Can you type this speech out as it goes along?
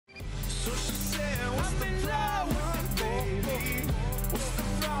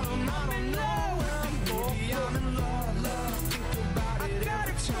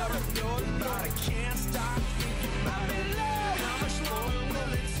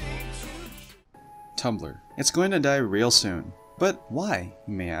Tumblr. It's going to die real soon. But why,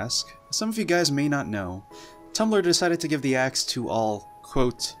 you may ask? Some of you guys may not know. Tumblr decided to give the axe to all,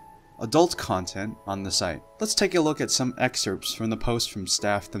 quote, adult content on the site. Let's take a look at some excerpts from the post from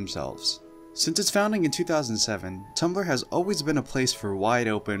staff themselves. Since its founding in 2007, Tumblr has always been a place for wide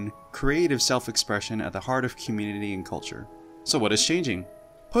open, creative self-expression at the heart of community and culture. So what is changing?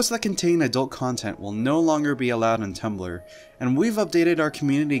 Posts that contain adult content will no longer be allowed on Tumblr, and we've updated our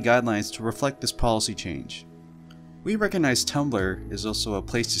community guidelines to reflect this policy change. We recognize Tumblr is also a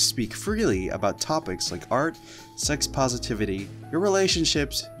place to speak freely about topics like art, sex positivity, your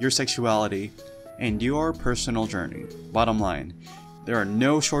relationships, your sexuality, and your personal journey. Bottom line, there are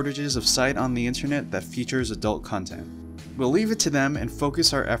no shortages of site on the internet that features adult content. We'll leave it to them and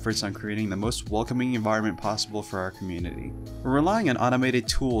focus our efforts on creating the most welcoming environment possible for our community. We're relying on automated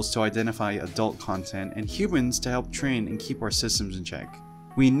tools to identify adult content and humans to help train and keep our systems in check.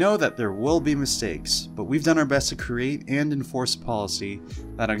 We know that there will be mistakes, but we've done our best to create and enforce a policy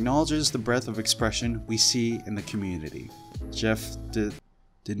that acknowledges the breadth of expression we see in the community. Jeff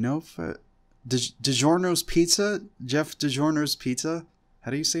DiGiorno's Pizza? Jeff DiGiorno's Pizza? How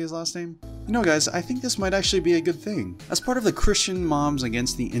do you say his last name? You know guys, I think this might actually be a good thing. As part of the Christian Moms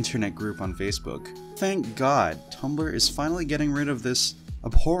Against the Internet group on Facebook, thank God Tumblr is finally getting rid of this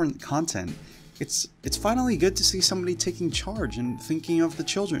abhorrent content. It's finally good to see somebody taking charge and thinking of the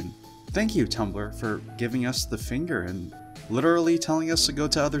children. Thank you Tumblr for giving us the finger and literally telling us to go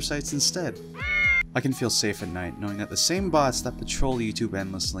to other sites instead. I can feel safe at night knowing that the same bots that patrol YouTube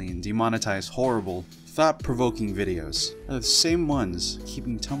endlessly and demonetize horrible, thought-provoking videos are the same ones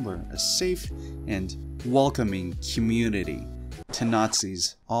keeping Tumblr a safe and welcoming community to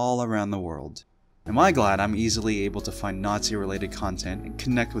Nazis all around the world. Am I glad I'm easily able to find Nazi-related content and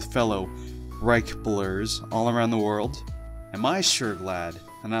connect with fellow riptumblers all around the world? Am I sure glad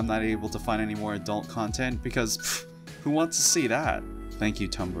that I'm not able to find any more adult content because who wants to see that? Thank you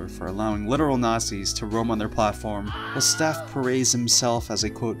Tumblr for allowing literal Nazis to roam on their platform while staff parades himself as a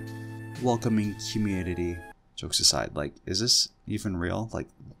quote, welcoming community. Jokes aside, like, is this even real? Like,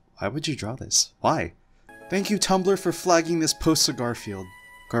 why would you draw this? Why? Thank you Tumblr for flagging this post to Garfield.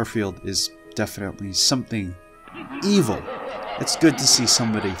 Garfield is definitely something evil. It's good to see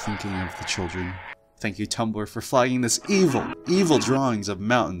somebody thinking of the children. Thank you Tumblr for flagging this evil drawings of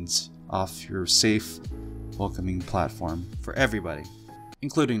mountains off your safe, welcoming platform for everybody,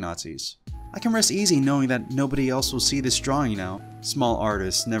 including Nazis. I can rest easy knowing that nobody else will see this drawing now. Small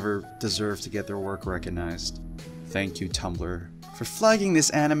artists never deserve to get their work recognized. Thank you Tumblr for flagging this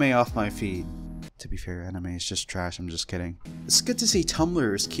anime off my feed. To be fair, anime is just trash, I'm just kidding. It's good to see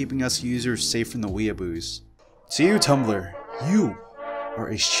Tumblr is keeping us users safe from the weeaboos. To you Tumblr, you are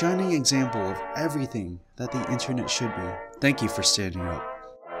a shining example of everything that the internet should be. Thank you for standing up.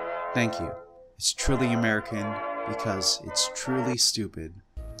 Thank you. It's truly American because it's truly stupid.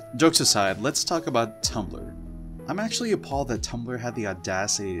 Jokes aside, let's talk about Tumblr. I'm actually appalled that Tumblr had the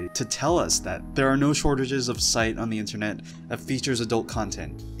audacity to tell us that there are no shortages of site on the internet that features adult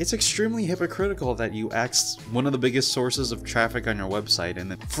content. It's extremely hypocritical that you ask one of the biggest sources of traffic on your website and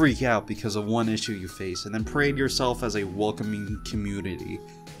then freak out because of one issue you face and then parade yourself as a welcoming community.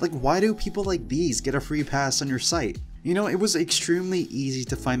 Like, why do people like these get a free pass on your site? You know, it was extremely easy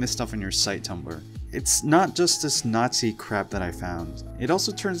to find this stuff on your site, Tumblr. It's not just this Nazi crap that I found. It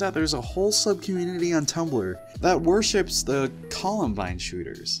also turns out there's a whole sub-community on Tumblr that worships the Columbine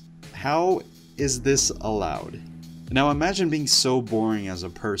shooters. How is this allowed? Now imagine being so boring as a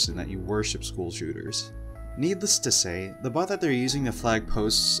person that you worship school shooters. Needless to say, the bot that they're using to flag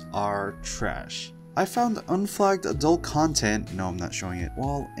posts are trash. I found unflagged adult content, no I'm not showing it,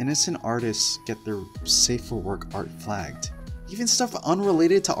 while innocent artists get their safe for work art flagged. Even stuff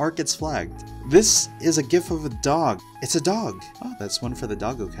unrelated to art gets flagged. This is a gif of a dog. It's a dog. Oh, that's one for the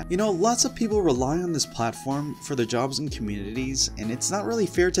doggo cat. You know, lots of people rely on this platform for their jobs and communities, and it's not really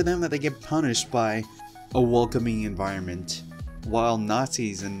fair to them that they get punished by a welcoming environment, while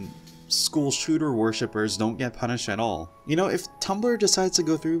Nazis and school shooter worshippers don't get punished at all. You know, if Tumblr decides to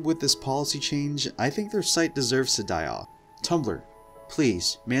go through with this policy change, I think their site deserves to die off. Tumblr,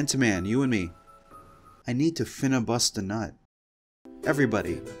 please, man to man, you and me. I need to finna bust a nut.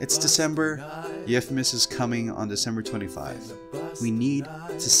 Everybody, it's December, Yiffmas is coming on December 25. We need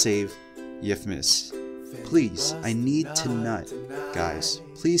to save Yiffmas. Please, I need to nut. Guys,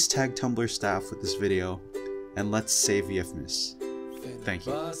 please tag Tumblr staff with this video, and let's save Yiffmas. Thank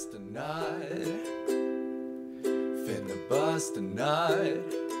you.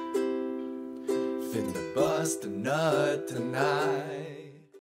 finna bust a nut tonight.